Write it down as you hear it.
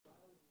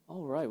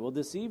All right. Well,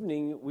 this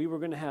evening we were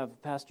going to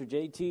have Pastor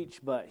Jay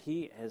teach, but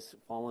he has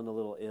fallen a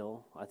little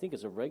ill. I think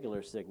it's a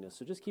regular sickness,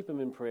 so just keep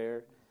him in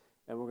prayer,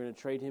 and we're going to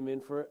trade him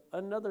in for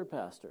another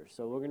pastor.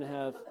 So we're going to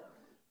have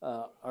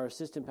our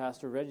assistant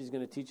pastor, Reggie, is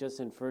going to teach us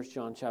in 1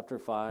 John chapter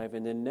 5,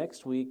 and then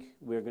next week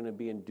we're going to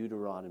be in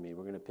Deuteronomy.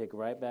 We're going to pick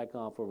right back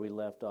off where we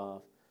left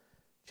off,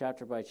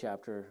 chapter by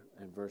chapter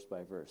and verse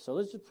by verse. So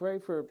let's just pray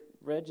for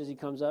Reg as he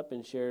comes up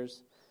and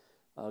shares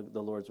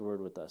the Lord's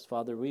word with us.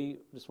 Father, we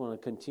just want to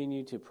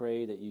continue to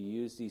pray that you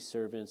use these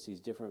servants, these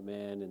different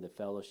men in the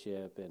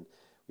fellowship, and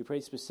we pray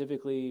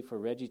specifically for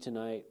Reggie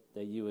tonight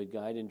that you would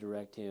guide and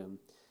direct him,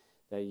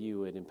 that you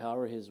would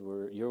empower his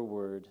word, your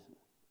word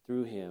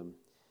through him,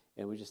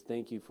 and we just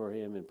thank you for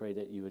him and pray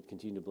that you would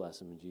continue to bless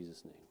him in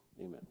Jesus' name.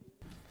 Amen.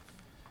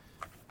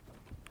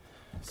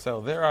 So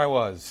there I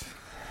was.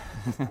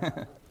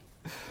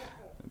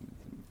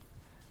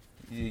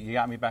 You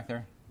got me back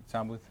there?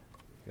 Sound booth?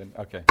 Good.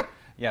 Okay.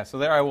 Yeah, so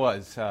there I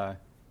was.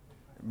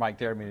 Mike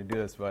dared me to do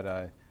this,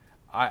 but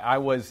I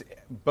was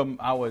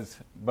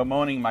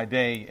bemoaning my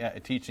day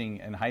teaching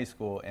in high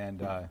school,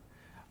 and I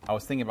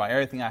was thinking about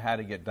everything I had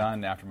to get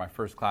done after my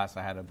first class.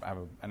 I had to have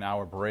an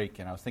hour break,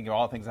 and I was thinking of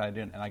all the things I had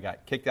to do, and I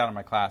got kicked out of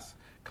my class,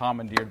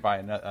 commandeered by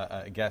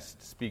a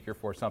guest speaker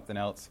for something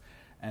else.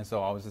 And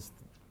so I was just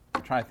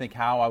trying to think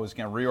how I was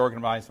going to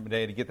reorganize my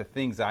day to get the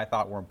things that I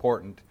thought were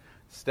important,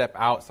 step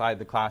outside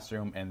the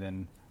classroom, and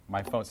then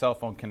my cell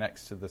phone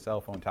connects to the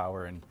cell phone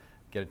tower and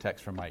get a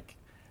text from Mike.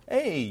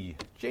 Hey,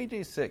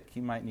 JJ's sick.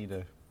 He might need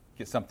to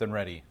get something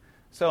ready.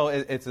 So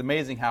it's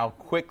amazing how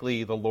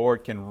quickly the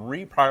Lord can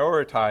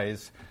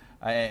reprioritize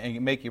and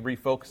make you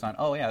refocus on,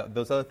 oh yeah,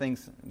 those other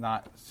things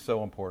not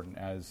so important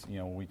as, you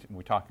know,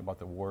 we talk about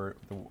the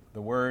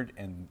word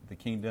and the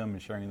kingdom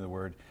and sharing the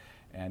word.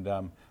 And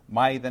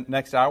the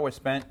next hour was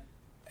spent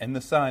in the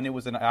sun. It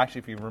was actually,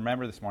 if you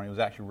remember this morning, it was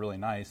actually really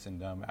nice,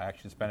 and I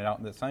actually spent it out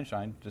in the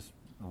sunshine, just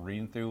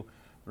reading through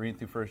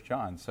 1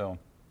 John. So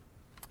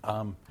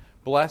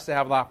blessed to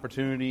have the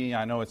opportunity.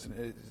 I know it's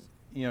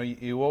you know,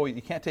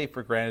 you can't take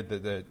for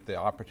granted the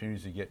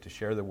opportunities you get to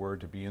share the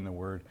word, to be in the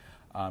word.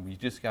 You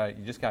just got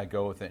to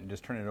go with it and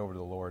just turn it over to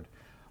the Lord.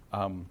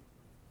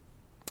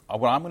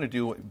 What I'm going to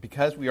do,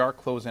 because we are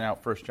closing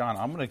out 1 John,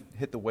 I'm going to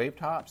hit the wave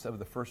tops of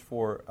the first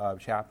 4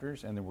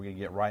 chapters, and then we're going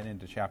to get right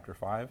into chapter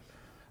 5.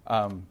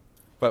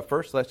 But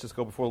first, let's just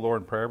go before the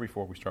Lord in prayer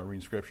before we start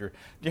reading Scripture.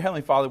 Dear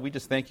Heavenly Father, we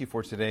just thank you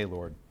for today,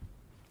 Lord.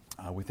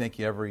 We thank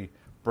you every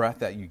breath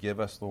that you give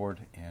us, Lord,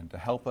 and to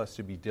help us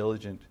to be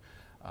diligent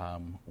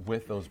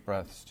with those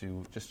breaths,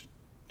 to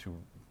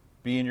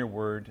be in your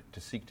word,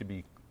 to seek to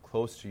be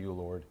close to you,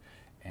 Lord,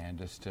 and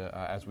just to,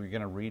 as we're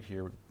going to read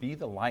here, be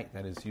the light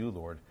that is you,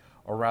 Lord,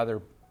 or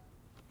rather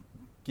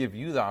give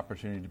you the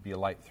opportunity to be a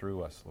light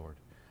through us, Lord.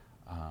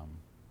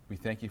 We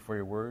thank you for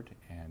your word,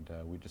 and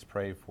we just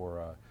pray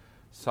for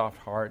soft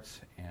hearts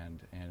and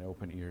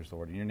open ears,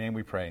 Lord. In your name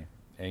we pray.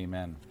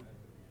 Amen.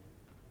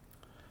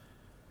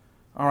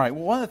 All right.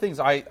 Well, one of the things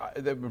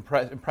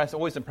that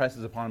always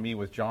impresses upon me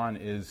with John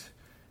is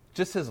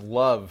just his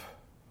love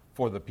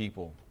for the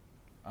people.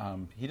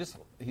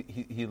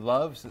 He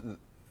loves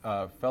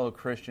fellow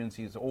Christians.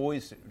 He's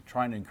always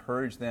trying to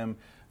encourage them,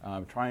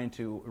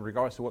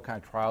 regardless of what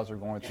kind of trials they're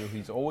going through,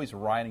 he's always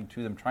writing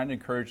to them, trying to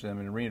encourage them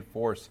and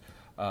reinforce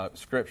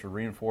Scripture,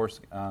 reinforce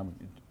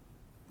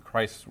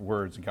Christ's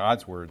words,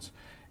 God's words.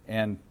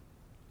 And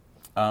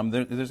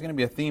there's going to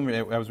be a theme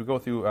as we go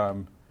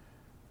through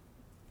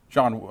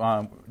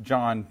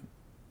John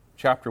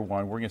chapter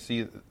 1. We're going to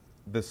see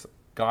this: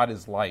 God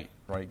is light,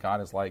 right?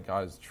 God is light,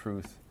 God is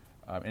truth.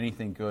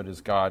 Anything good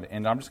is God.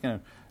 And I'm just going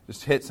to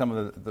hit some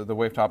of the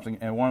wave tops.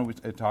 And one,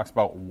 it talks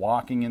about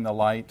walking in the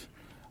light.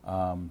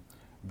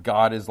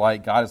 God is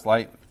light. God is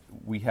light.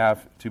 We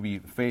have to be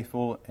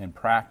faithful and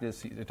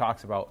practice. It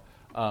talks about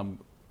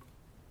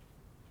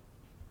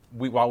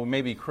while we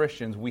may be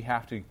Christians, we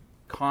have to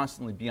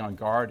constantly be on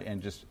guard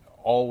and just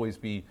always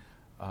be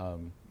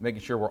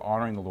making sure we're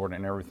honoring the Lord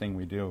in everything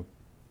we do.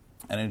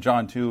 And in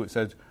John 2, it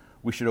says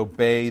we should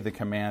obey the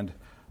command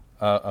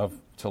to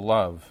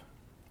love.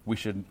 We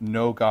should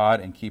know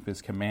God and keep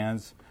His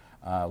commands.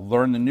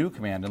 Learn the new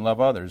command and love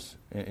others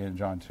in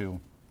John 2.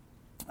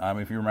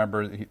 If you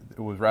remember, it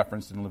was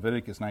referenced in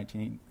Leviticus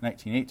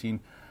 19:18.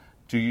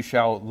 You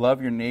shall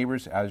love your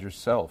neighbors as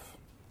yourself.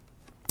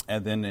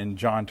 And then in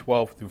John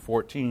 12 through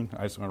 14,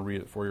 I just want to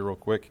read it for you real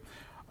quick.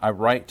 I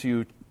write to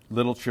you,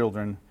 little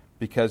children,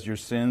 because your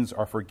sins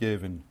are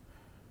forgiven.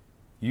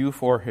 You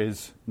for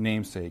His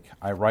name's sake.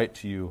 I write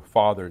to you,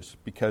 fathers,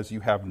 because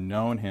you have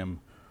known Him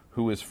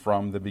who is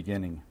from the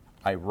beginning.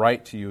 I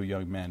write to you,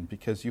 young men,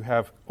 because you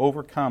have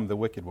overcome the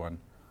wicked one.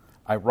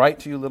 I write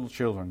to you, little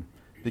children,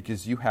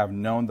 because you have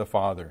known the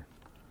Father.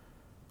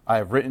 I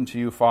have written to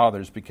you,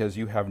 fathers, because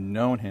you have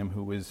known Him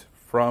who is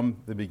from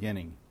the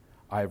beginning.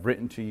 I have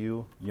written to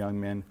you, young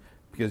men,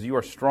 because you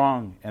are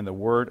strong, and the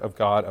word of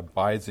God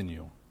abides in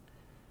you,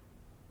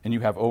 and you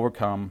have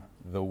overcome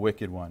the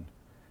wicked one.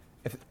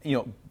 if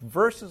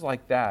verses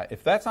like that,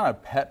 if that's not a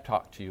pep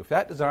talk to you, if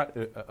that is not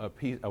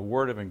a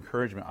word of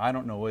encouragement, I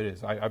don't know what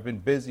is. I've been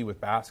busy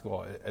with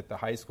basketball at the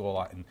high school a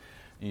lot, and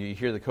you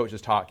hear the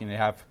coaches talking. They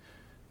have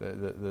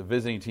the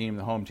visiting team,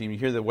 the home team. You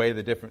hear the way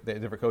the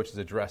different coaches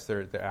address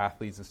their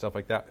athletes and stuff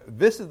like that.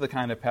 This is the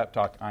kind of pep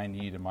talk I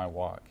need in my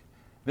walk.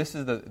 This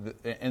is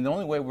and the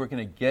only way we're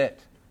going to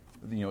get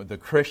the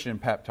Christian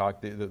pep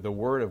talk, the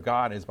Word of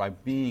God, is by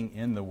being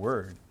in the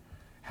Word,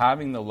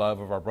 having the love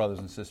of our brothers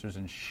and sisters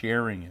and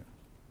sharing it.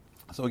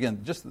 So again,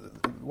 just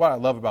what I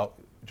love about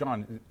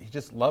John, he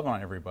just loves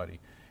on everybody.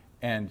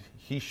 And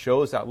he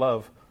shows that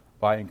love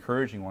by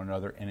encouraging one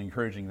another and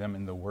encouraging them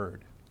in the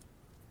Word.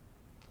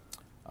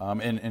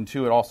 And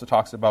two, it also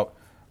talks about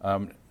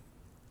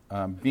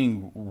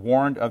being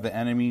warned of the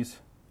enemies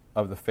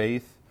of the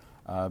faith,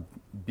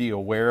 be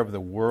aware of the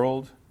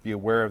world, be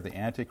aware of the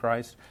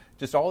Antichrist,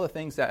 just all the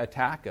things that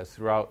attack us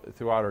throughout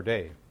our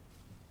day.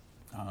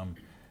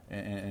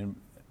 And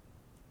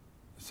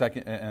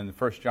second, and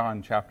 1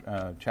 John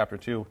chapter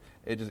 2,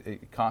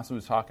 it constantly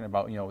was talking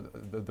about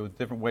the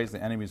different ways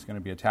the enemy is going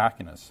to be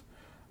attacking us.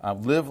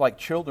 Live like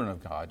children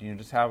of God,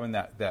 just having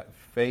that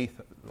faith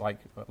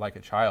like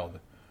a child,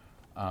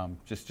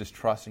 just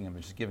trusting Him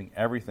and just giving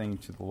everything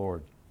to the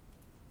Lord.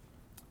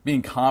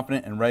 Being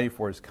confident and ready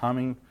for His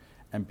coming,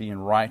 and being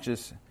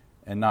righteous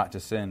and not to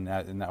sin.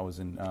 And that was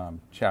in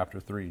chapter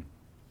 3.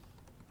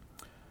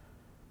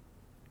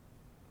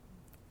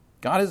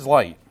 God is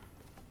light.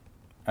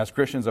 As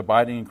Christians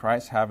abiding in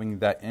Christ, having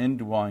that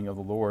indwelling of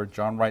the Lord,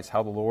 John writes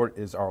how the Lord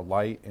is our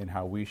light and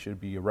how we should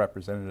be a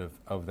representative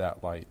of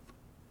that light.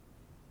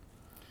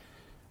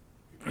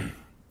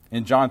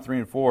 In John 3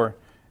 and 4,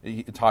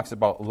 it talks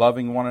about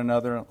loving one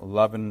another,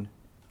 love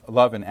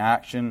in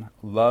action,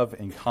 love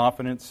in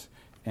confidence.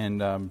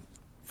 And 1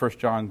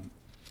 John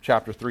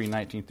chapter 3,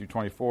 19 through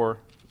 24,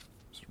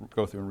 let's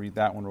go through and read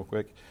that one real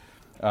quick.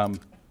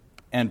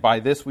 And by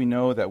this we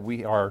know that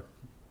we are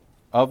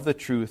of the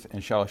truth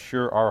and shall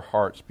assure our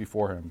hearts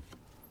before Him.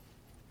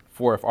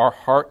 For if our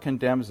heart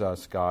condemns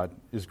us, God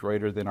is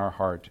greater than our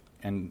heart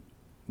and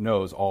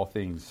knows all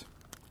things.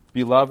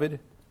 Beloved,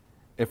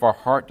 if our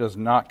heart does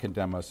not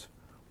condemn us,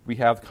 we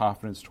have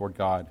confidence toward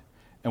God.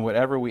 And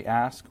whatever we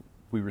ask,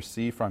 we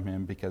receive from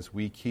Him because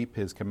we keep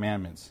His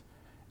commandments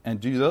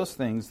and do those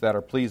things that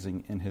are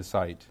pleasing in His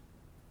sight.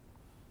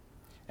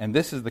 And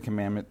this is the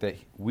commandment, that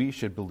we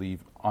should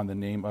believe on the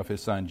name of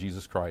His Son,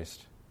 Jesus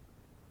Christ,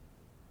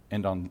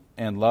 and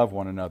love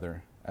one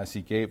another as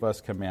He gave us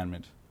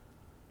commandment.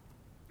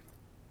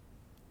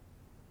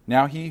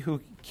 Now he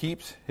who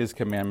keeps His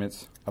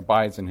commandments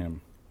abides in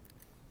Him,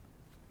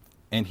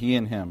 and He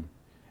in him.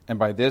 And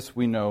by this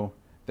we know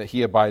that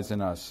He abides in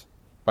us,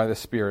 by the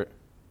Spirit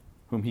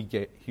whom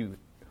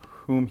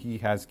He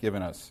has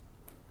given us.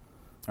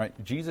 All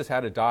right, Jesus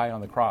had to die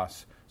on the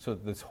cross so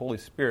that this Holy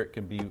Spirit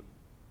can be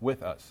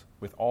with us,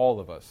 with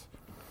all of us.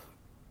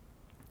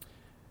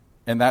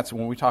 And that's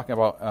when we talk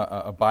about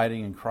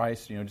abiding in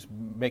Christ, just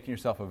making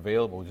yourself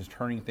available, just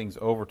turning things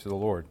over to the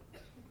Lord.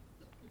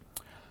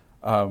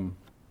 And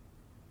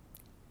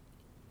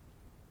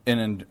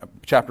in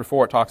chapter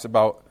 4, it talks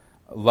about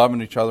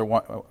loving each other,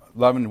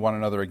 loving one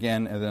another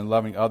again, and then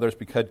loving others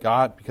because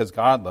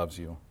God loves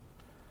you.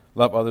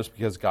 Love others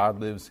because God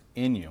lives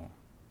in you.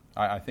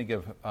 I think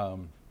of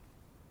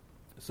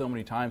so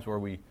many times where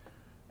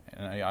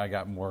and I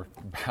got more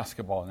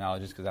basketball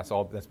analogies because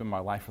that's been my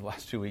life for the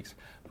last 2 weeks.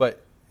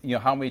 But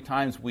how many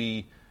times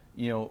we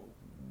kind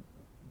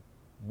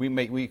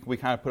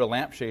of put a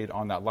lampshade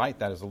on that light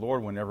that is the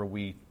Lord whenever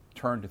we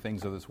turn to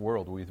things of this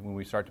world. When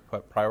we start to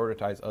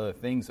prioritize other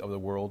things of the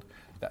world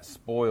that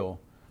spoil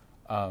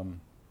our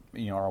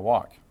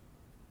walk.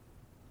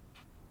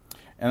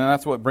 And then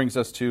that's what brings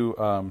us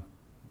to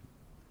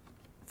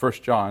 1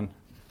 John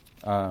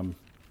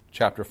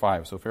chapter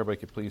 5. So if everybody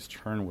could please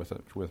turn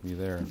with me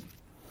there.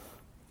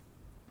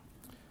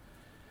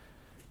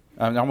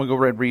 I'm going to go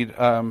ahead and read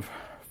 1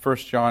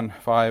 John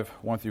 5,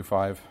 1 through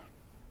 5.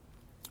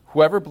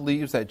 Whoever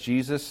believes that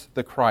Jesus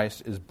the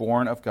Christ is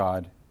born of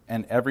God,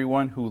 and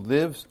everyone who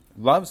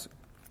loves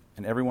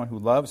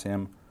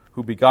Him,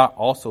 who begot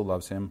also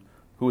loves Him,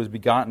 who is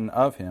begotten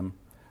of Him.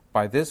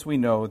 By this we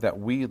know that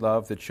we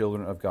love the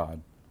children of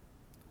God,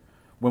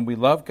 when we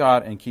love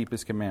God and keep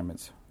His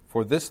commandments.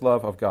 For this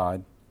love of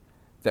God,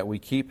 that we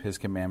keep His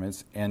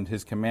commandments, and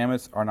His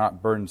commandments are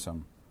not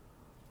burdensome.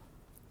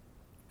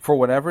 For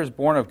whatever is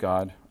born of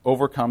God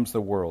overcomes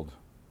the world.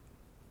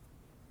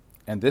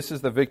 And this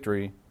is the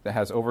victory that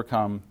has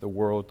overcome the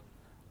world,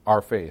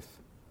 our faith.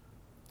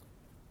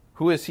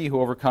 Who is he who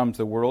overcomes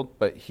the world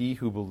but he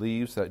who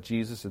believes that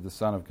Jesus is the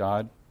Son of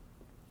God?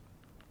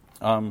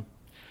 One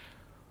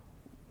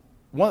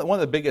of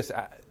the biggest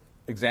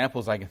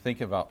examples I can think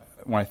about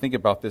when I think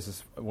about this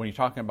is when you're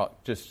talking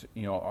about just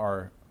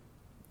when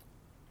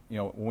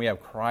we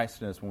have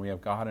Christ in us, when we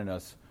have God in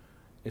us,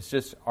 it's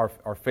just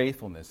our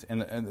faithfulness.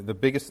 And the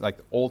biggest,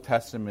 Old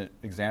Testament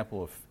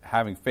example of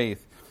having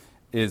faith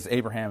is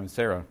Abraham and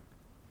Sarah.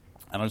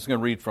 And I'm just going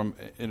to read from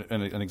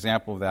an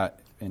example of that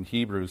in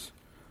Hebrews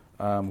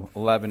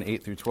 11,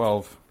 8 through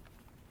 12.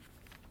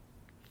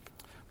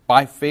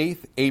 By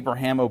faith,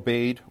 Abraham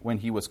obeyed when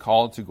he was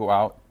called to go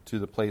out to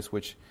the place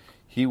which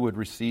he would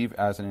receive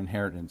as an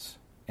inheritance.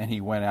 And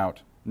he went out,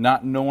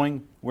 not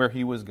knowing where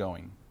he was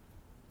going.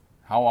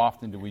 How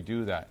often do we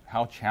do that?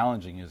 How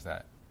challenging is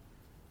that?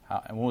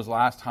 And when was the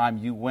last time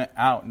you went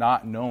out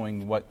not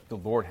knowing what the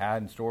Lord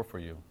had in store for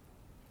you?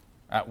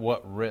 At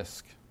what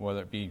risk,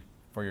 whether it be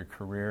for your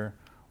career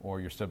or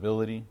your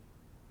stability,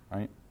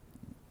 right?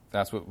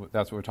 That's what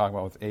we're talking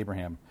about with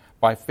Abraham.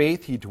 By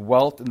faith he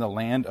dwelt in the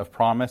land of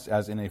promise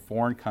as in a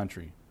foreign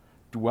country,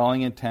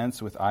 dwelling in tents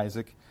with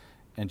Isaac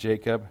and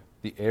Jacob,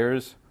 the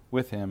heirs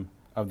with him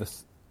of the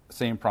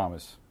same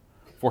promise.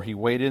 For he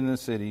waited in the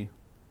city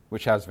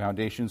which has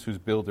foundations, whose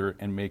builder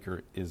and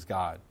maker is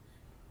God.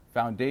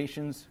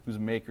 Foundations whose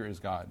maker is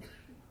God.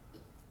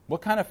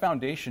 What kind of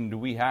foundation do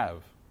we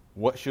have?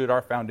 What should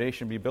our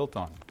foundation be built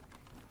on?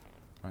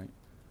 Right?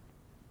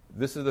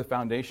 This is the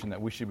foundation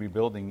that we should be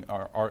building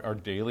our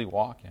daily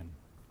walk in.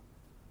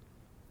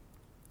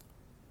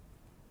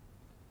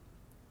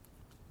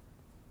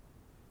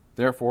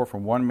 Therefore,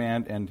 from one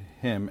man and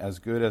him as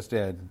good as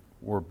dead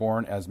were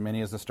born as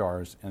many as the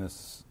stars in the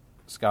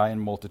sky in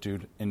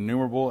multitude,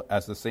 innumerable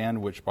as the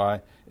sand which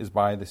is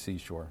by the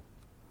seashore.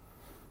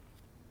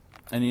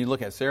 And you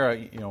look at Sarah,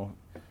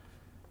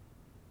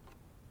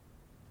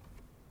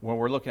 when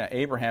we're looking at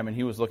Abraham and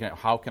he was looking at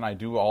how can I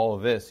do all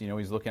of this,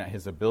 he's looking at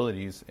his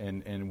abilities.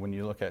 And when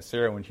you look at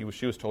Sarah, when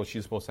she was told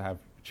she's supposed to have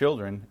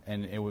children,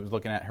 and it was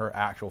looking at her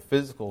actual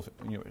physical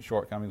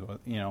shortcomings,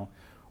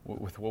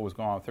 with what was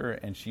going on with her,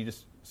 and she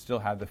just still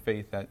had the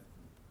faith that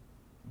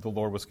the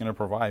Lord was going to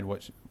provide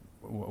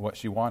what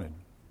she wanted.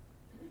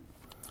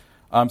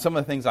 Some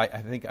of the things I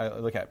think I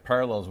look at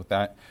parallels with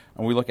that,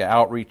 and we look at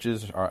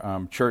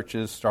outreaches,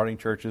 churches, starting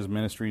churches,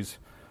 ministries.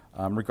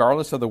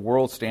 Regardless of the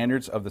world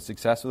standards of the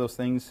success of those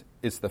things,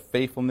 it's the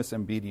faithfulness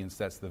and obedience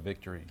that's the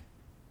victory.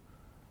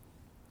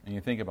 And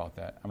you think about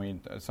that. I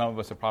mean, some of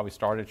us have probably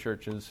started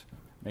churches,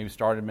 maybe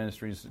started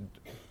ministries,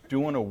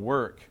 doing a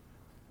work,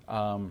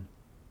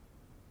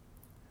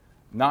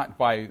 not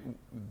by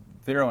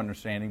their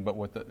understanding, but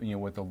with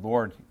the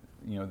Lord,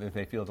 that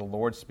they feel the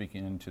Lord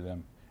speaking into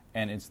them.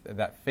 And it's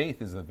that faith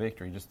is the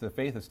victory. Just the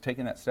faith is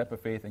taking that step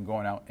of faith and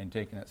going out and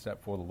taking that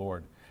step for the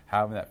Lord,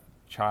 having that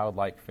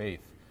childlike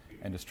faith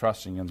and just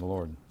trusting in the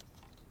Lord.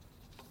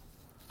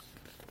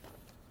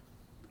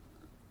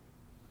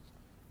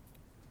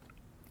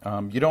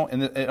 And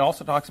it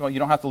also talks about you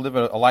don't have to live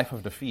a life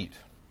of defeat.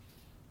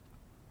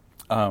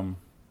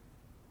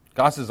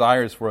 God's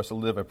desire is for us to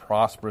live a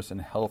prosperous and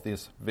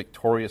healthiest,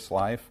 victorious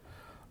life.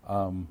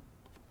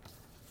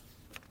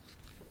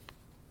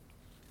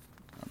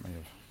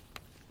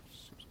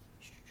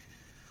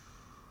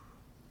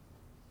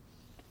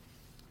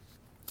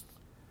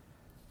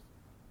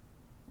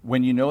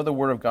 When you know the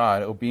Word of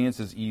God, obedience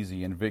is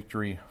easy and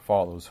victory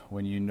follows.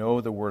 When you know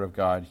the Word of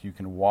God, you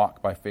can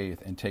walk by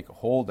faith and take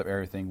hold of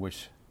everything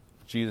which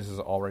Jesus has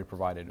already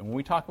provided. And when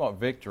we talk about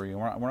victory,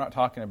 we're not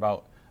talking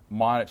about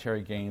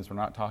monetary gains. We're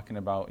not talking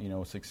about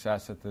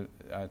success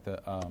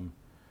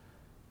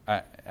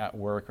at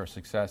work or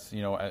success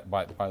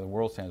by the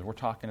world standards. We're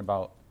talking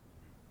about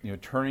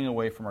turning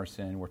away from our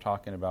sin. We're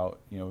talking about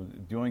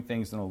doing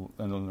things in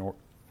the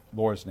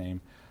Lord's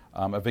name.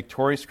 A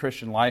victorious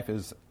Christian life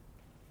is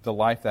the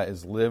life that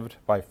is lived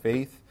by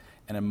faith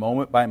and a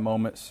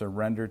moment-by-moment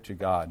surrender to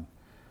God.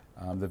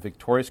 The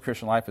victorious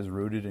Christian life is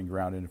rooted and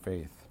grounded in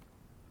faith.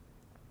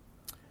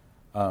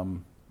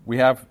 We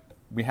have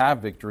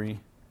victory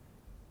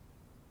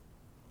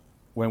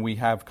when we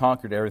have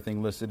conquered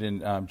everything listed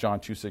in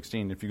John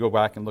 2:16. If you go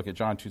back and look at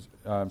John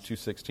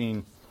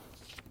 2:16,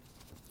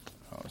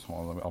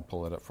 I'll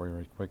pull it up for you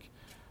really quick.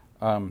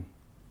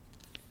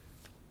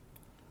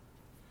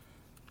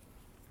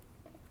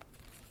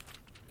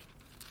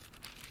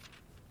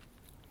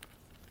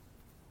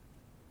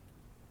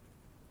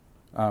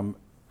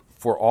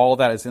 For all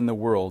that is in the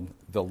world,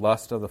 the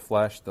lust of the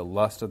flesh, the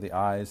lust of the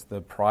eyes,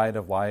 the pride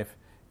of life,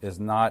 is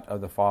not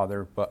of the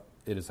Father, but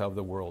it is of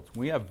the world.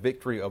 When we have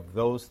victory of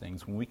those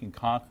things, when we can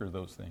conquer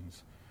those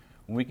things,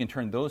 when we can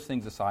turn those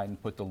things aside and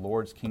put the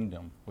Lord's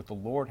kingdom, what the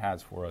Lord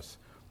has for us,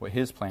 what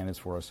His plan is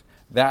for us,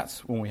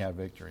 that's when we have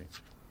victory.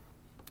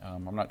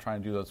 I'm not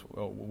trying to do those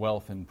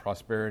wealth and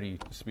prosperity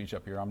speech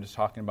up here. I'm just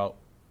talking about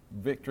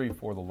victory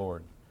for the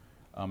Lord,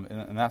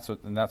 and that's what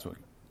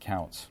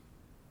counts.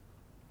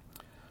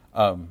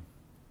 I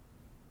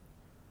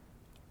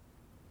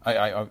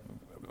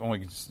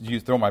want to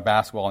throw my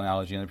basketball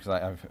analogy in it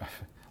because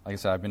like I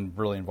said, I've been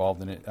really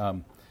involved in it.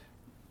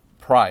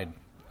 Pride.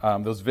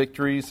 Those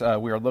victories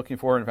we are looking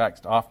for, in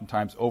fact,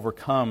 oftentimes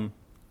overcome.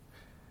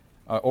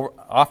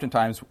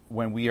 Oftentimes,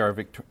 when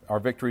our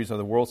victories are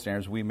the world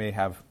standards, we may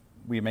have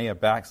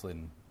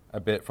backslidden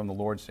a bit from the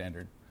Lord's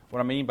standard. What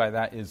I mean by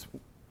that is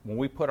when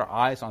we put our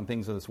eyes on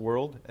things of this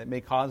world, it may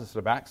cause us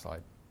to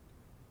backslide.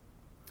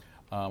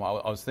 I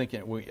was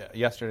thinking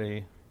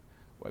yesterday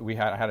we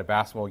had a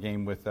basketball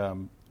game with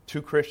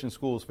two Christian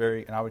schools,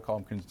 and I would call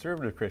them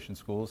conservative Christian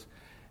schools,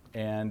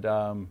 and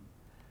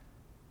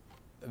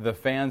the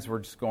fans were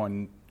just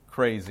going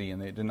crazy,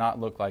 and it did not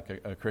look like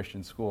a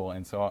Christian school.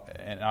 And so,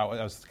 I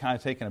was kind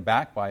of taken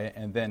aback by it.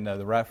 And then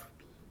the ref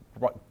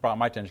brought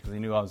my attention because he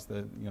knew I was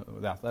the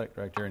athletic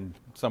director and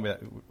somebody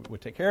that would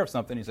take care of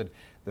something. He said,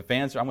 I'm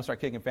going to start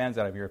kicking fans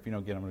out of here if you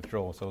don't get them under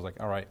control. So I was like,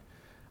 all right.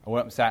 I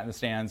went up and sat in the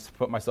stands,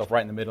 put myself right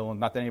in the middle, and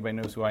not that anybody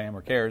knows who I am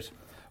or cares.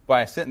 But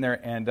I was sitting there,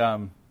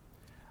 and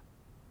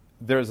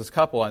there was this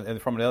couple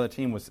from the other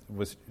team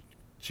was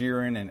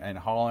cheering and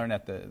hollering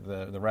at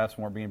the refs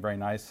weren't being very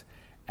nice.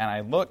 And I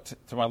looked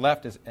to my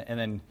left,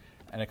 and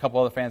a couple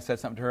other fans said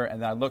something to her,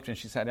 and then I looked, and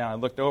she sat down. I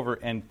looked over,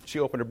 and she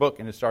opened her book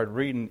and just started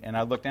reading, and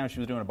I looked down, and she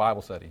was doing a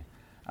Bible study.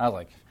 I was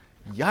like,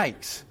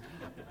 yikes.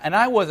 And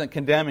I wasn't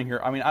condemning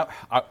her. I mean,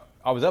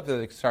 I was up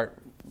there to start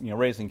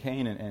raising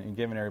Cain and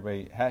giving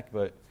everybody heck,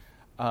 but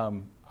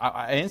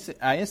I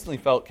instantly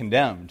felt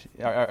condemned.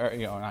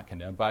 Not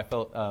condemned, but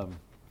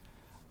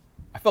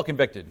I felt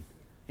convicted.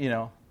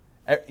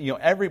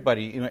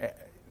 Everybody,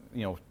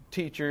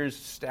 teachers,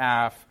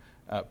 staff,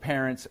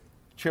 parents,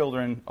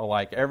 children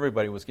alike,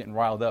 everybody was getting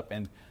riled up,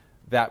 and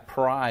that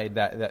pride,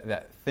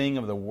 that thing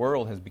of the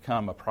world, has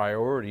become a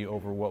priority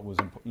over what was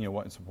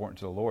what's important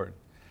to the Lord.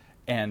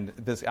 And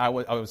I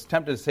was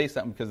tempted to say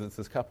something because it's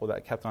this couple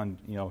that kept on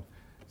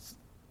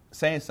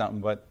saying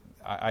something, but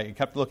I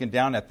kept looking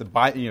down at the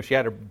Bible. She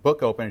had her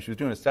book open and she was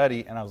doing a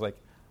study, and I was like,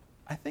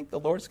 I think the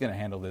Lord's going to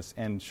handle this.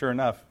 And sure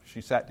enough,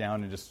 she sat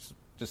down and just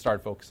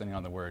started focusing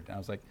on the Word. And I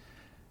was like,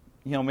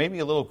 maybe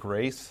a little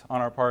grace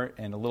on our part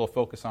and a little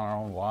focus on our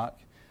own walk.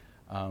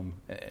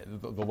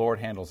 The Lord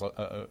handles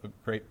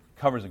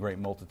covers a great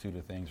multitude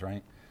of things,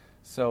 right?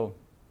 So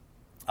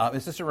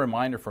it's just a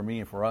reminder for me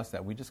and for us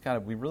that we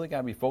really got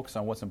to be focused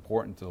on what's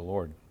important to the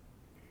Lord.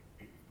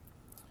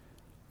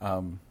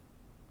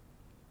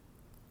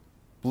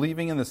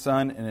 Believing in the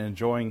Son and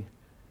enjoying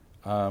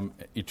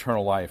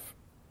eternal life.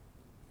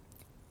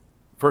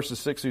 Verses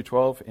 6 through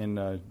 12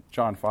 in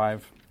John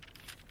 5.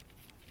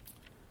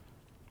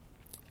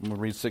 I'm going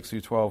to read 6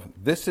 through 12.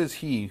 This is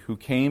he who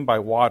came by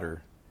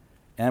water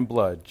and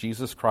blood,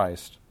 Jesus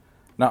Christ,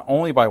 not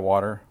only by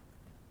water,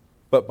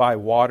 but by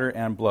water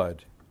and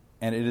blood.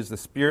 And it is the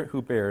Spirit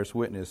who bears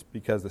witness,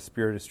 because the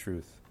Spirit is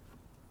truth.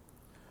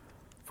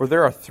 For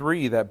there are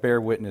three that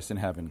bear witness in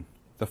heaven,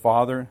 the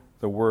Father,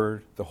 the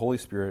Word, the Holy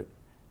Spirit,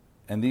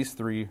 and these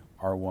three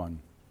are one.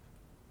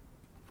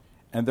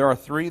 And there are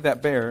three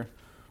that bear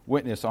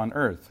witness on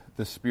earth,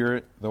 the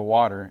Spirit, the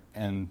water,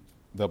 and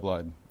the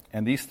blood.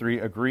 And these three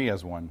agree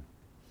as one.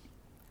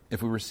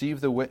 If we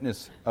receive the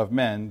witness of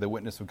men, the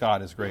witness of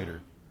God is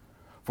greater.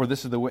 For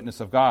this is the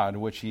witness of God,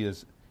 which he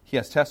has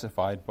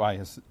testified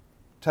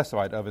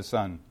of his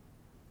Son.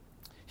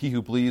 He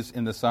who believes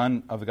in the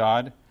Son of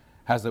God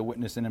has a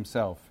witness in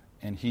himself,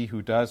 and he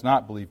who does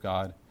not believe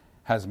God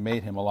has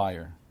made him a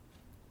liar,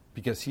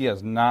 because he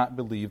has not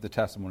believed the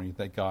testimony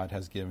that God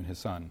has given his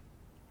Son.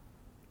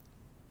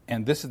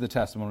 And this is the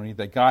testimony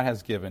that God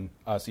has given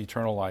us,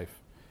 eternal life.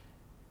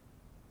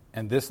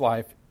 And this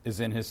life is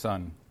in his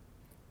Son.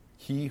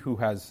 He who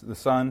has the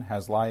Son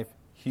has life.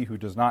 He who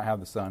does not have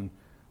the Son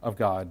of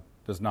God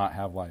does not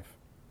have life.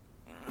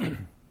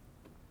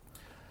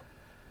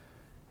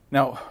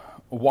 Now,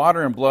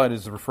 water and blood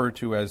is referred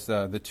to as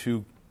the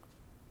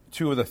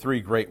two of the three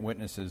great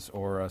witnesses,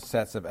 or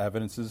sets of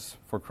evidences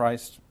for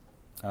Christ.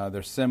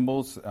 They're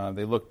symbols.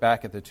 They look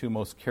back at the two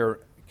most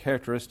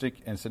characteristic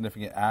and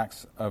significant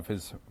acts of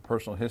his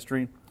personal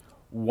history.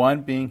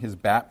 One being his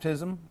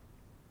baptism.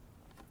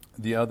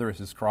 The other is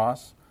his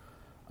cross.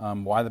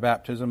 Why the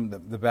baptism?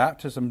 The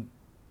baptism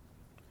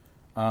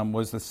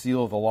was the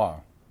seal of the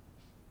law.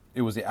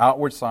 It was the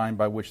outward sign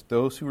by which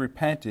those who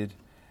repented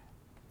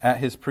at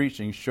his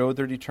preaching showed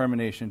their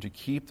determination to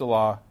keep the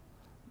law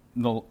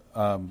no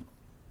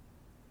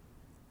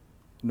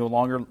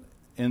longer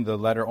in the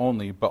letter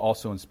only, but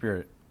also in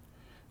spirit.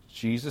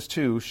 Jesus,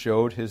 too,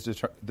 showed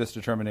this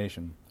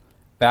determination.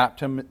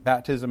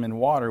 Baptism in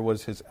water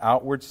was his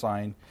outward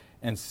sign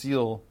and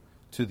seal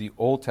to the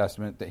Old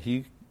Testament that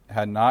he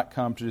had not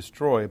come to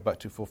destroy, but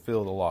to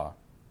fulfill the law.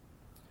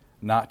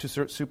 Not to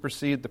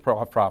supersede the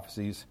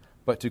prophecies,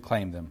 but to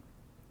claim them.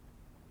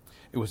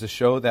 It was to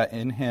show that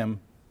in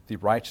him the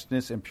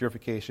righteousness and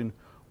purification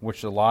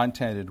which the law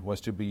intended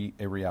was to be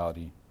a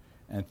reality,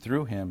 and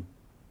through him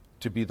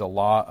to be the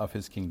law of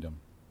his kingdom.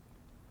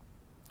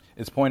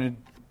 It's pointed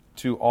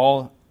to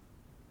all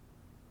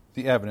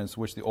the evidence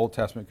which the Old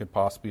Testament could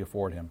possibly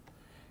afford him.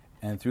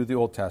 And through the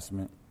Old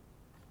Testament,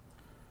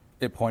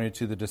 it pointed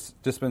to the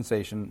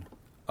dispensation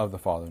of the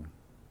Father.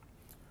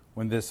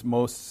 When this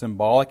most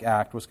symbolic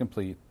act was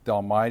complete, the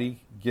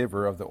Almighty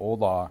giver of the old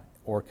law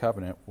or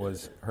covenant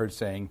was heard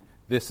saying,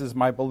 "This is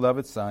my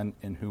beloved Son,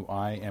 in whom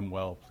I am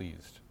well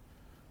pleased."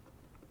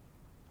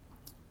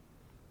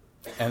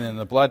 And then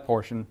the blood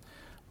portion,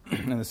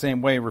 in the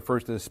same way,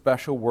 refers to the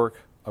special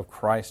work of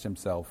Christ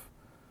himself,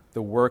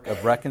 the work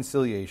of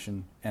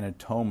reconciliation and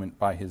atonement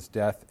by his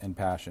death and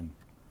passion.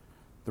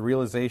 The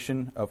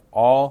realization of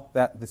all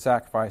that the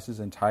sacrifices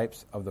and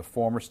types of the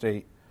former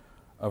state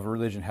of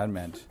religion had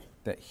meant,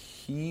 that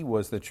he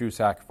was the true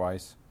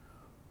sacrifice,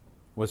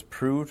 was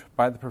proved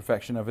by the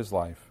perfection of his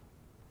life.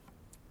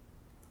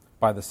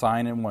 by the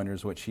sign and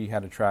wonders which he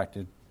had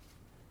attracted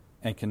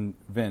and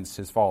convinced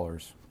his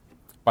followers,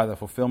 by the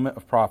fulfillment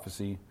of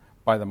prophecy,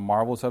 by the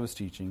marvels of his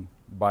teaching,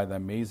 by the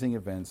amazing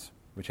events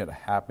which had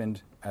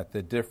happened at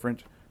the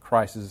different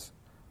crises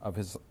of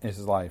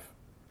his life,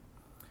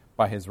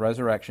 by his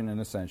resurrection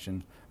and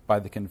ascension, by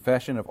the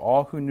confession of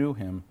all who knew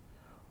him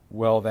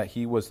well that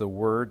he was the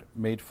Word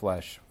made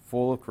flesh,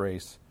 full of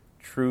grace,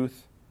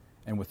 truth,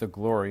 and with the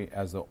glory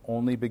as the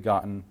only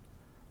begotten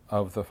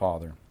of the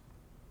Father.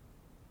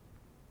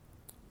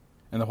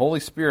 And the Holy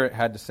Spirit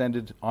had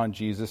descended on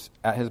Jesus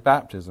at his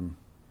baptism,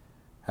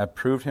 had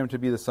proved him to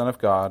be the Son of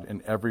God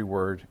in every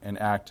word and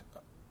act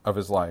of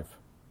his life,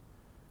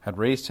 had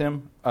raised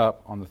him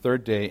up on the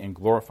third day and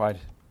glorified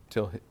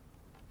his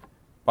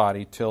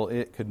body till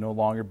it could no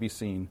longer be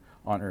seen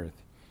on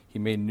earth. He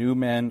made new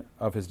men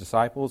of his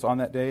disciples on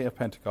that day of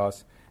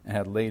Pentecost and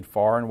had laid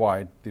far and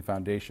wide the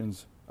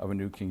foundations of a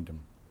new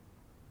kingdom,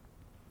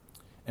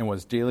 and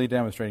was daily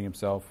demonstrating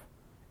himself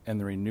in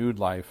the renewed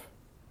life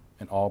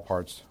in all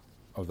parts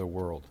of the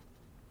world.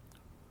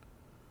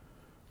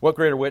 What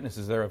greater witness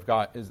is there of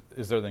God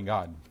is there than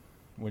God?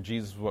 When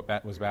Jesus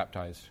was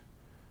baptized,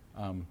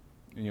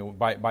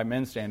 by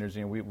men's standards,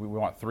 we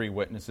want 3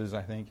 witnesses.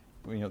 I think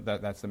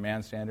that's the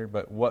man standard.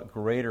 But what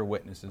greater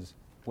witness is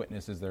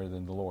there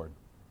than the Lord?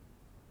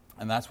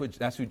 And that's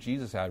who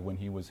Jesus had when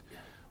he was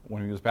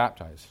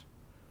baptized.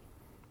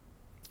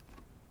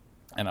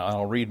 And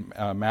I'll read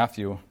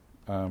Matthew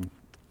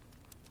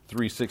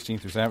 3:16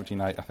 through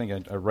 17. I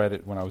think I read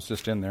it when I was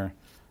just in there.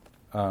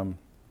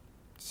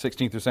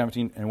 16 through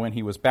 17, and when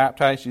he was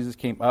baptized, Jesus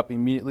came up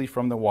immediately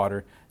from the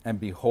water,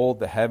 and behold,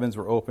 the heavens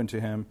were opened to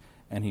him,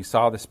 and he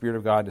saw the Spirit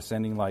of God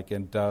descending like a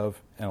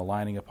dove and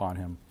alighting upon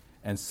him.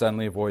 And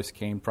suddenly a voice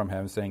came from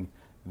heaven saying,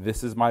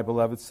 "This is my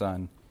beloved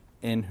Son,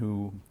 in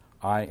whom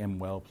I am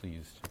well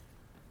pleased."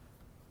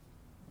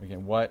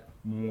 Again, what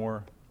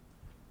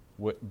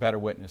better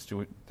witness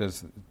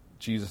does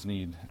Jesus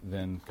need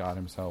than God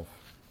himself?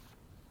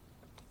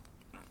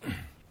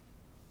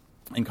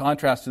 In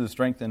contrast to the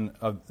strength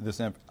of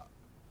this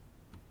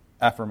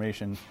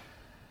affirmation,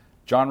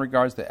 John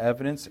regards the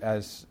evidence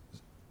as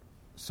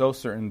so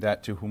certain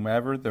that to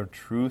whomever the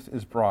truth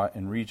is brought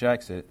and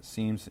rejects it,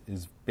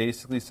 is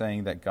basically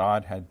saying that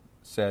God had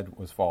said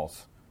was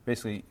false.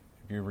 Basically,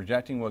 if you're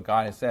rejecting what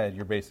God has said,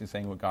 you're basically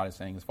saying what God is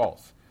saying is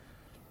false.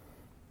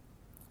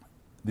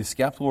 The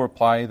skeptical will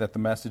reply that the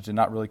message did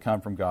not really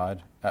come from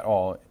God at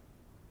all.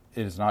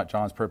 It is not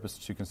John's purpose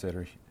to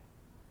consider.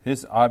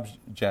 His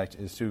object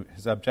is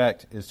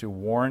to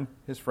warn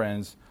his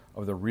friends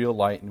of the real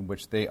light in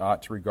which they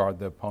ought to regard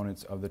the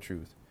opponents of the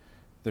truth.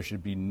 There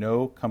should be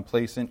no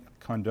complacent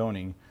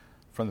condoning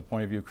from the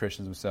point of view of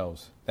Christians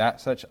themselves,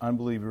 that such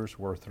unbelievers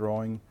were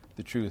throwing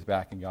the truth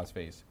back in God's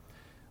face.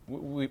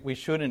 We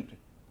shouldn't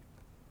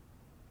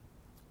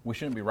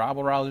be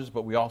rabble-rousers,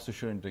 but we also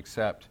shouldn't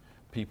accept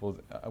people.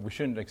 We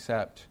shouldn't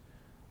accept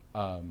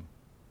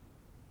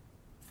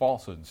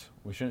falsehoods.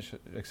 We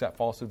shouldn't accept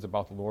falsehoods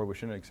about the Lord. We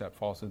shouldn't accept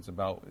falsehoods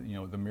about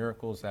the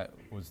miracles that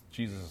was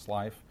Jesus'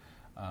 life,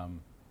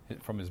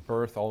 from his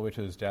birth all the way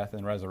to his death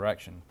and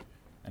resurrection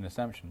and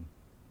ascension.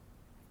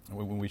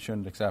 We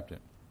shouldn't accept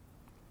it.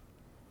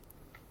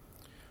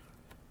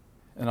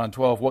 And on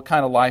 12, what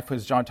kind of life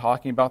is John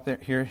talking about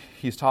here?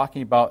 He's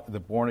talking about the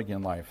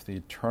born-again life, the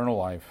eternal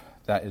life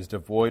that is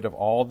devoid of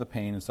all the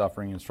pain and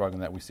suffering and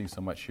struggling that we see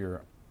so much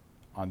here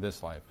on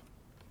this life.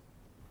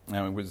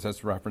 And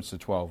that's reference to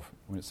 12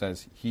 when it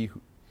says, he who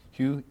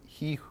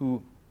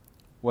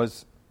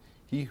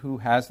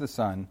has the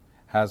Son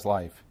has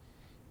life.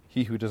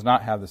 He who does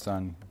not have the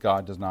Son,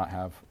 God does not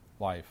have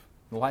life.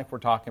 The life we're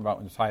talking about,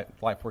 and the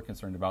life we're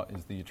concerned about,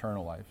 is the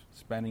eternal life,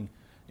 spending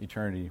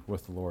eternity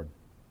with the Lord.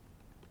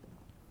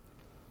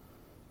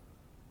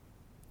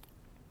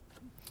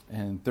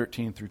 And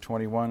 13 through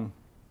 21,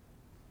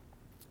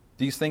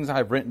 these things I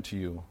have written to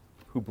you,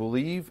 who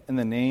believe in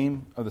the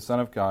name of the Son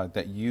of God,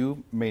 that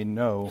you may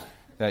know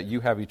that you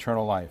have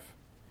eternal life,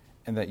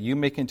 and that you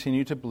may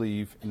continue to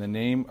believe in the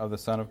name of the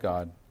Son of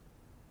God.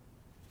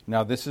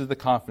 Now this is the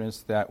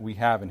confidence that we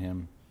have in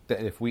him,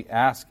 that if we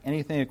ask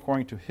anything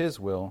according to his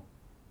will,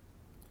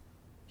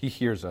 he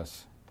hears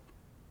us.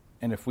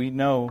 And if we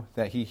know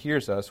that he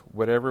hears us,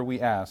 whatever we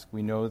ask,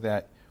 we know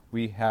that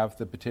we have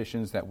the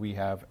petitions that we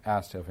have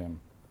asked of him.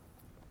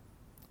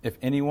 If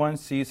anyone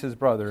sees his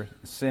brother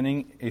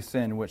sinning a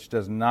sin which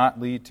does not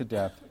lead to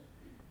death,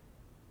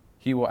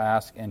 he will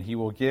ask, and he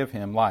will give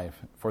him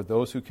life. For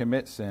those who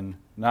commit sin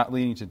not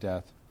leading to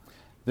death,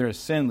 there is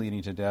sin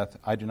leading to death.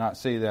 I do not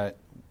say that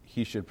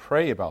he should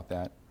pray about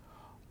that.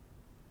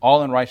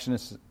 All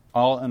unrighteousness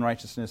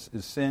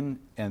is sin,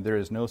 and there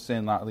is no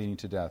sin not leading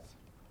to death.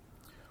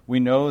 We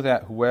know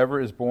that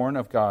whoever is born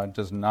of God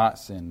does not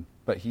sin,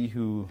 but he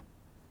who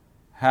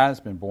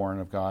has been born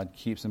of God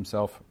keeps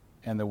himself,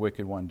 and the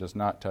wicked one does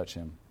not touch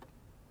him.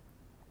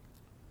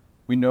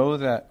 We know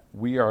that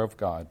we are of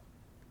God,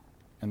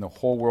 and the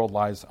whole world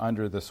lies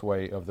under the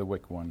sway of the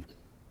wicked one.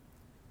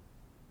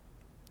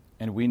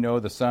 And we know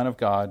the Son of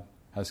God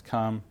has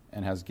come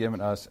and has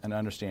given us an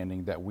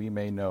understanding that we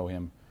may know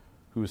him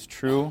who is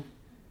true,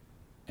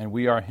 and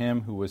we are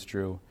him who was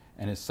true,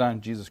 and his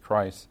Son, Jesus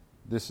Christ.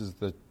 This is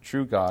the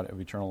true God of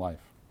eternal life.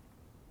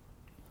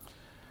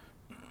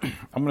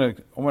 I'm going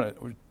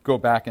to go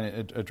back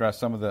and address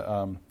some of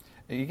the...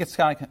 it gets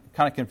kind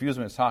of confused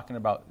when it's talking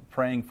about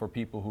praying for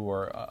people who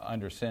are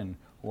under sin,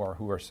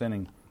 who are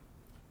sinning.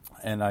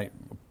 And I'm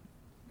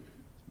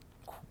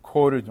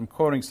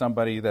quoting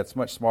somebody that's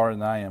much smarter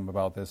than I am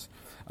about this.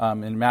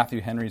 In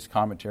Matthew Henry's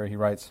commentary, he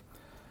writes,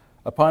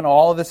 "Upon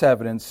all of this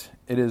evidence,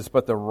 it is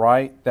but the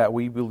right that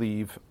we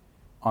believe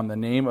on the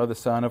name of the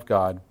Son of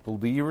God.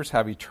 Believers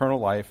have eternal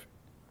life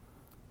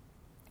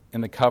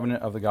in the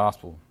covenant of the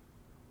gospel.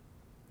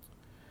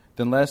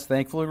 Then let us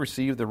thankfully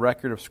receive the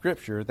record of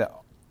Scripture that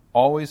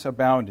always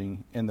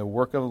abounding in the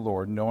work of the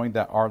Lord, knowing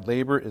that our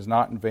labor is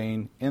not in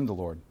vain in the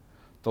Lord.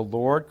 The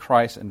Lord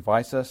Christ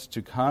invites us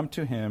to come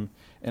to him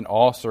in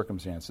all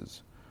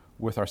circumstances,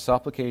 with our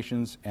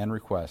supplications and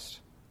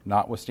requests.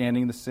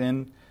 Notwithstanding the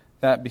sin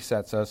that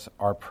besets us,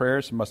 our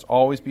prayers must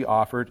always be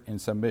offered in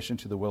submission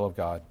to the will of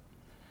God.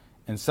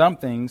 In some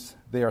things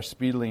they are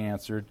speedily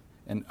answered,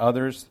 in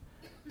others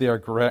they are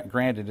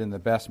granted in the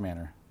best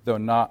manner, though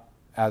not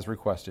as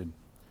requested.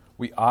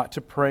 We ought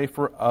to pray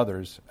for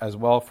others as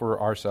well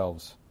for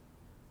ourselves.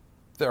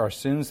 There are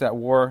sins that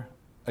war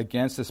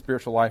against the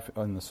spiritual life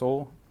in the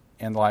soul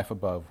and the life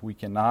above. We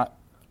cannot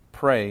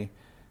pray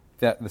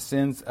that the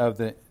sins of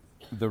the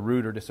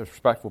rude or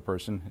disrespectful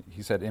person,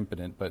 he said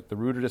impotent, but the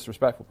rude or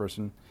disrespectful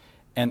person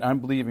and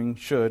unbelieving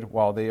should,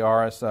 while they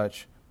are as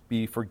such,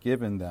 be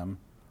forgiven them,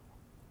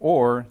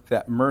 or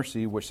that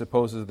mercy, which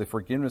supposes the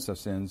forgiveness of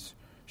sins,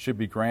 should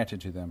be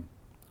granted to them.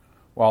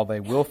 While they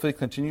willfully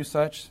continue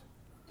such,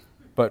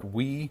 but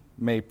we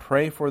may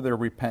pray for their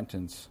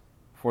repentance,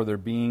 for their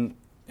being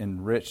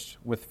enriched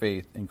with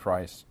faith in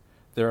Christ,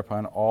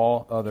 thereupon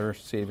all other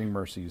saving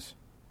mercies.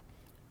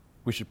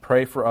 We should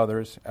pray for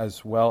others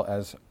as well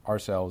as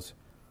ourselves,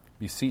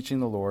 beseeching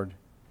the Lord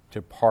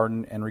to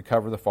pardon and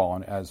recover the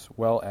fallen, as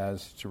well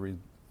as to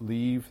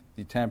relieve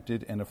the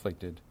tempted and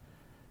afflicted.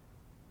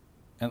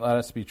 And let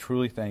us be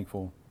truly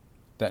thankful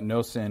that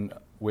no sin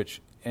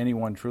which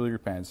anyone truly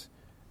repents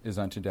is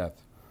unto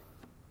death."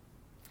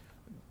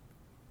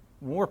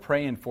 When we're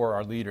praying for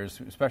our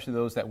leaders, especially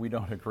those that we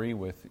don't agree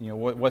with,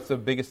 what's the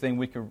biggest thing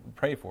we can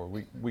pray for?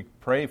 We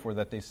pray for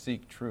that they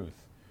seek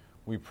truth.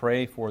 We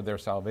pray for their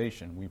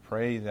salvation. We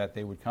pray that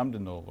they would come to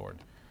know the Lord.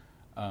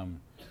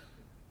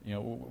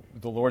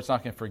 The Lord's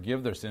not going to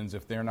forgive their sins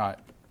if they're not,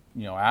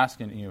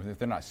 asking, if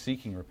they're not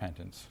seeking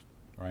repentance,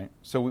 right?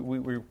 So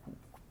we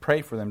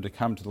pray for them to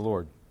come to the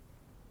Lord.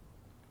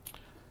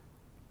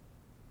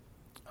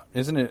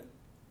 Isn't it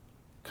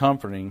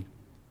comforting?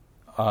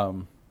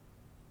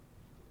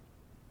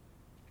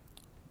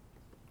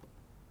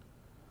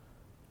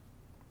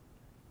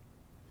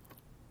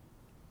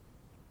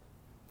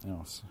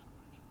 Else.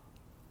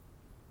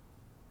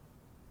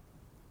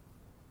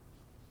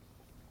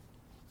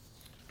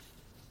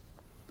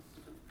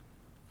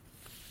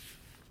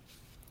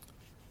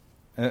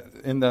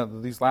 In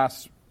these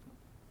last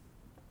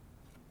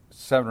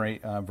 7 or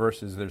 8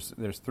 verses,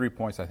 there's 3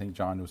 points I think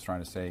John was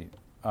trying to say.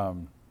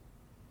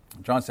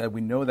 John said,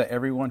 "We know that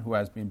everyone who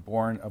has been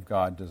born of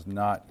God does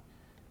not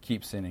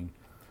keep sinning."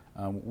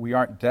 We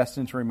aren't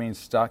destined to remain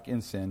stuck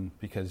in sin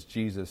because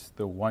Jesus,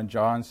 the one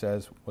John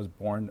says was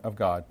born of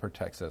God,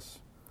 protects us.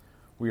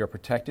 We are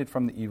protected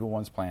from the evil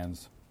one's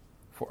plans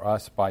for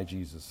us by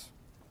Jesus.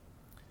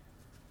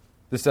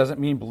 This doesn't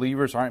mean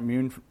believers aren't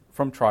immune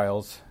from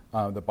trials.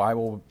 The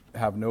Bible will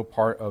have no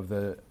part of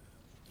the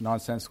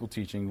nonsensical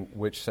teaching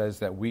which says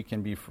that we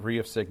can be free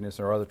of sickness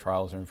or other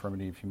trials or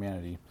infirmity of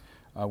humanity.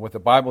 What the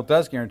Bible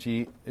does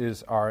guarantee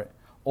is our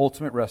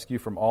ultimate rescue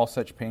from all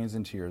such pains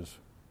and tears.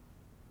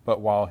 But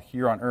while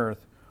here on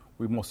earth,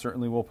 we most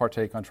certainly will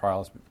partake on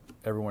trials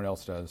everyone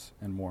else does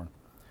and more.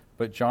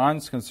 But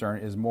John's concern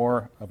is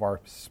more of our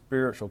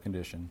spiritual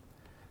condition.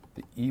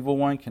 The evil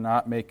one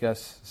cannot make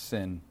us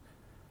sin,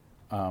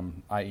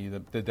 i.e.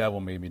 the devil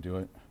made me do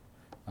it.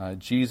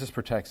 Jesus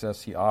protects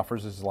us. He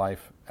offers his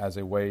life as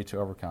a way to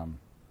overcome.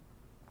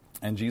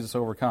 And Jesus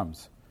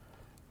overcomes.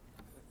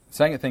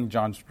 Second thing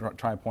John's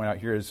trying to point out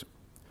here is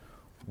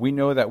we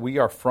know that we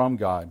are from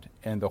God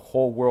and the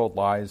whole world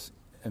lies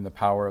in the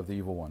power of the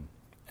evil one.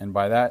 And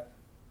by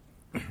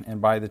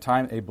the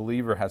time a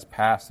believer has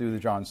passed through the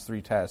John's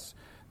 3 tests,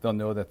 they'll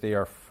know that they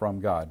are from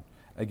God.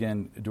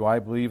 Again, do I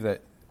believe in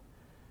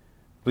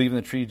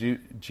the true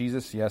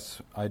Jesus?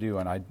 Yes, I do.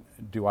 And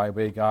do I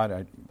obey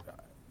God?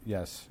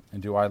 Yes.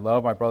 And do I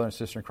love my brother and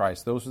sister in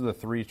Christ? Those are the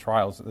 3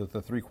 trials,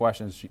 the 3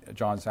 questions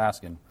John's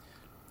asking.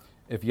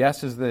 If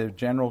yes is the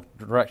general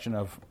direction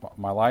of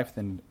my life,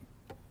 then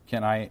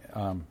can I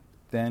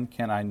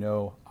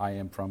know I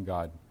am from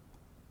God?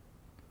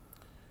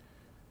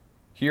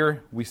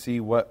 Here we see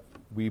that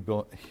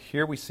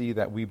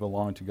we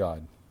belong to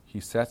God. He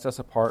sets us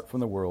apart from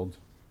the world.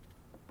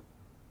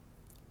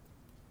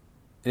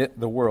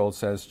 The world,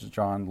 says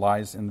John,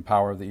 lies in the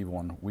power of the evil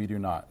one. We do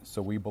not.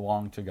 So we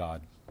belong to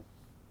God.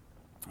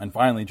 And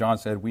finally, John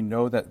said, we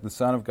know that the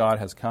Son of God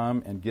has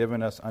come and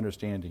given us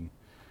understanding.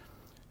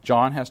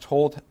 John has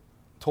told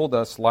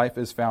us life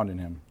is found in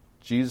him.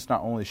 Jesus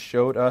not only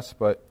showed us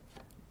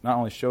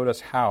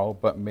how,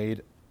 but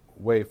made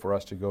way for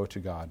us to go to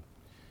God.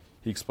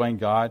 He explained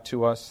God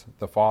to us.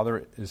 The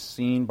Father is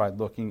seen by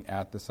looking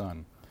at the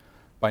Son.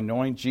 By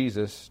knowing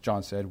Jesus,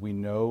 John said, we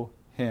know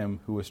him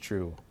who is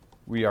true.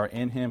 We are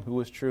in him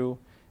who is true,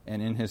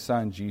 and in his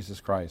Son,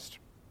 Jesus Christ.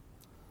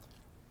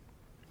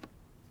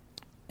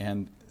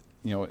 And,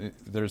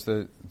 there's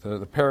the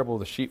parable of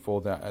the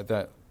sheepfold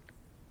that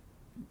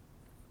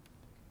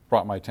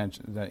brought my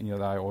attention, that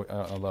I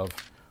love,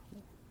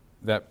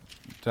 that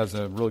does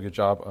a really good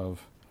job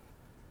of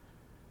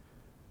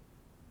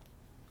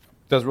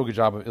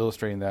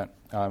illustrating that.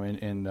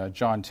 In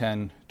John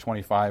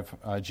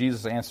 10:25,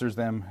 Jesus answers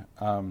them,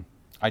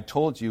 I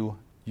told you,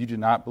 you do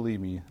not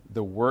believe me.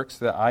 The works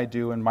that I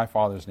do in my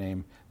Father's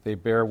name, they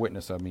bear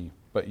witness of me,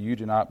 but you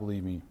do not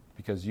believe me,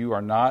 because you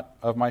are not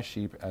of my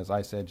sheep, as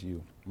I said to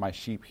you. My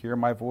sheep hear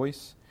my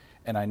voice,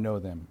 and I know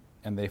them,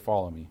 and they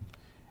follow me.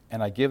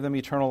 And I give them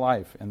eternal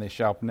life, and they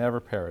shall never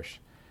perish.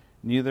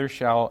 Neither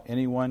shall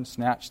anyone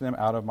snatch them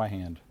out of my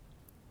hand.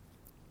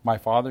 My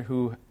Father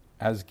who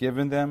has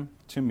given them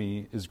to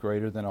me is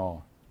greater than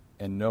all,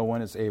 and no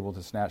one is able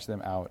to snatch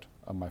them out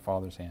of my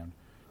Father's hand.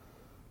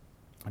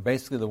 And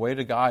basically, the way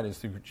to God is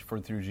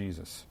through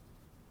Jesus.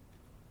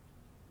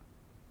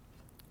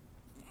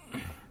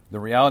 The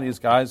reality is,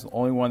 God is the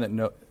only one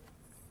that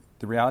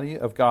the reality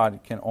of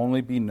God can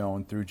only be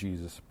known through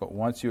Jesus. But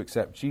once you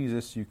accept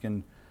Jesus, you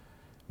can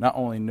not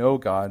only know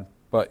God,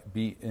 but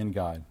be in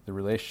God. The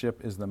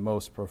relationship is the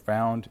most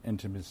profound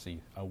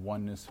intimacy, a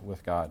oneness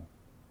with God.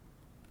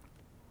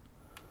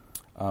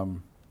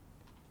 I'm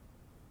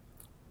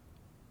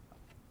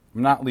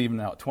not leaving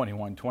out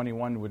 21.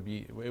 21 would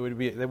be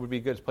a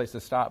good place to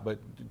stop, but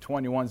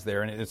 21's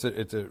there, and it's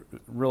a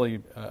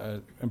really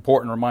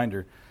important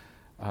reminder.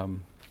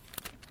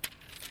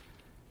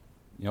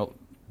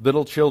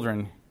 Little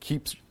children,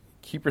 keep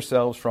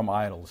yourselves from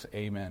idols.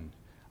 Amen.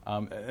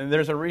 And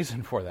there's a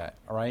reason for that.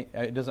 All right,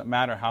 it doesn't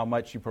matter how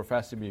much you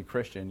profess to be a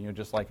Christian.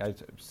 Just like I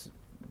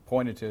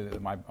pointed to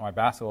my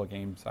basketball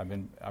games, I've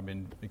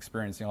been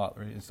experiencing a lot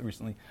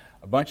recently.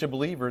 A bunch of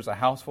believers, a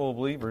house full of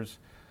believers,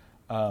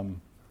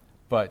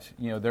 but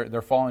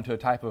they're falling to a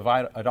type of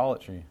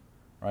idolatry,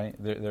 right?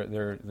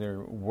 They're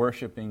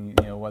worshiping,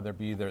 whether it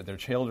be their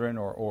children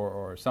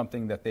or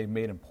something that they've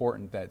made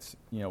important that's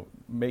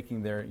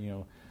making their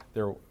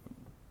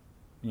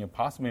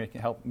possibly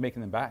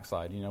making them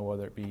backslide,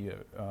 whether it be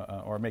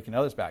or making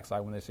others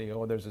backslide when they say,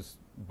 oh, there's this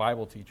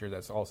Bible teacher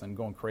that's all of a sudden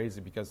going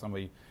crazy because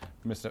somebody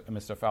missed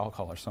a foul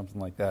call or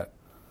something like that.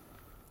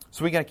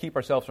 So we got to keep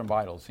ourselves from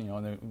idols,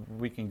 and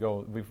we've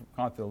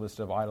gone through a list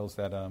of idols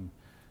that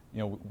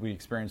we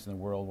experience in the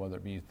world, whether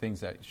it be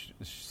things that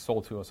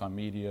sold to us on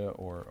media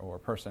or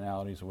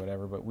personalities or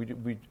whatever. But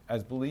we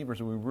as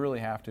believers, we really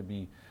have to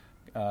be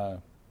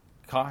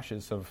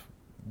cautious of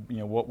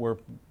what we're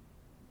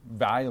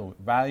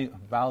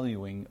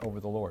valuing over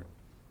the Lord.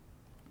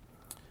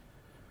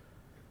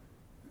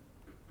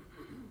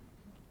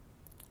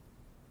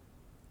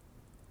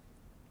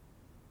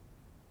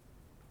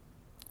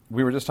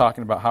 We were just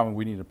talking about how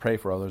we need to pray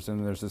for others,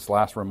 and there's this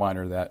last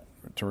reminder that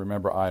to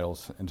remember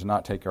idols and to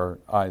not take our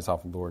eyes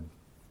off the Lord.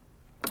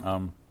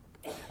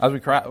 As we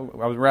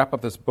wrap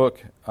up this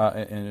book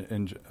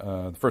in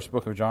the first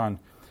book of John,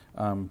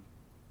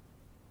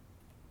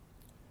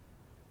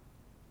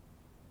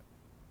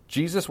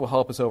 Jesus will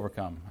help us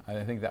overcome.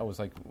 I think that was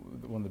like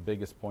one of the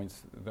biggest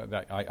points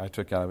that I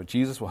took out of it.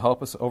 Jesus will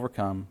help us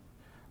overcome.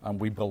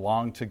 We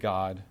belong to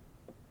God.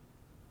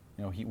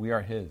 We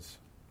are His.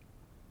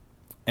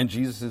 And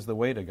Jesus is the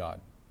way to God.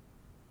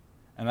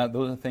 And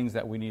those are things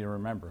that we need to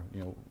remember.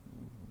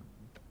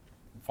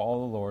 Follow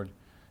the Lord.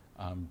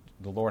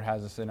 The Lord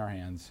has us in our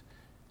hands.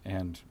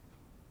 And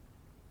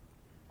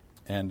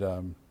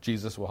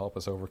Jesus will help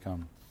us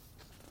overcome.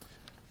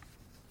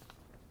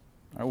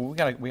 All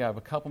right, we have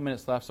a couple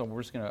minutes left, so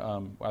we're just going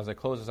to, as I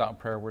close this out in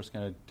prayer, we're just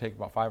going to take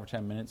about 5 or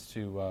 10 minutes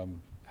to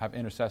have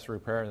intercessory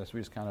prayer. That's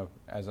we just kind of,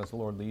 as the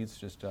Lord leads,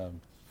 just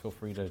feel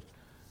free to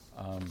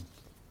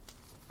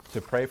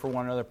pray for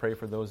one another, pray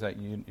for those that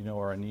you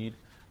know are in need.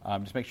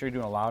 Just make sure you're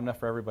doing it loud enough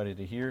for everybody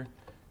to hear,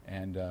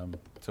 and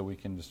so we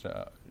can just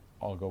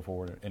all go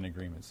forward in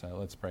agreement. So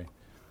let's pray.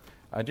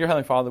 Dear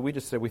Heavenly Father,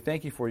 we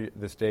thank you for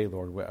this day,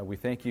 Lord. We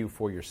thank you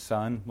for your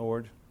Son,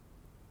 Lord.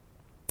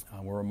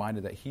 We're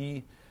reminded that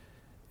He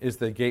is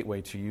the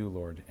gateway to you,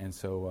 Lord. And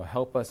so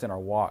help us in our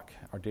walk,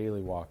 our daily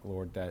walk,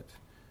 Lord, that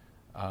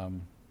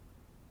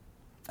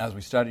as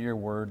we study your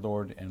word,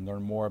 Lord, and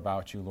learn more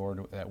about you,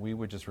 Lord, that we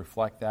would just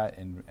reflect that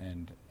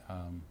and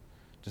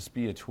just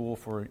be a tool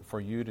for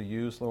you to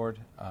use, Lord,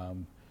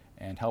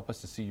 and help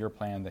us to see your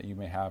plan that you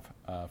may have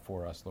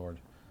for us, Lord.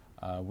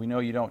 We know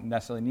you don't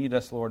necessarily need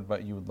us, Lord,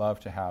 but you would love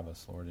to have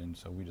us, Lord. And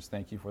so we just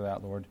thank you for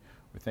that, Lord.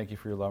 We thank you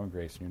for your love and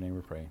grace. In your name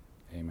we pray.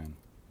 Amen.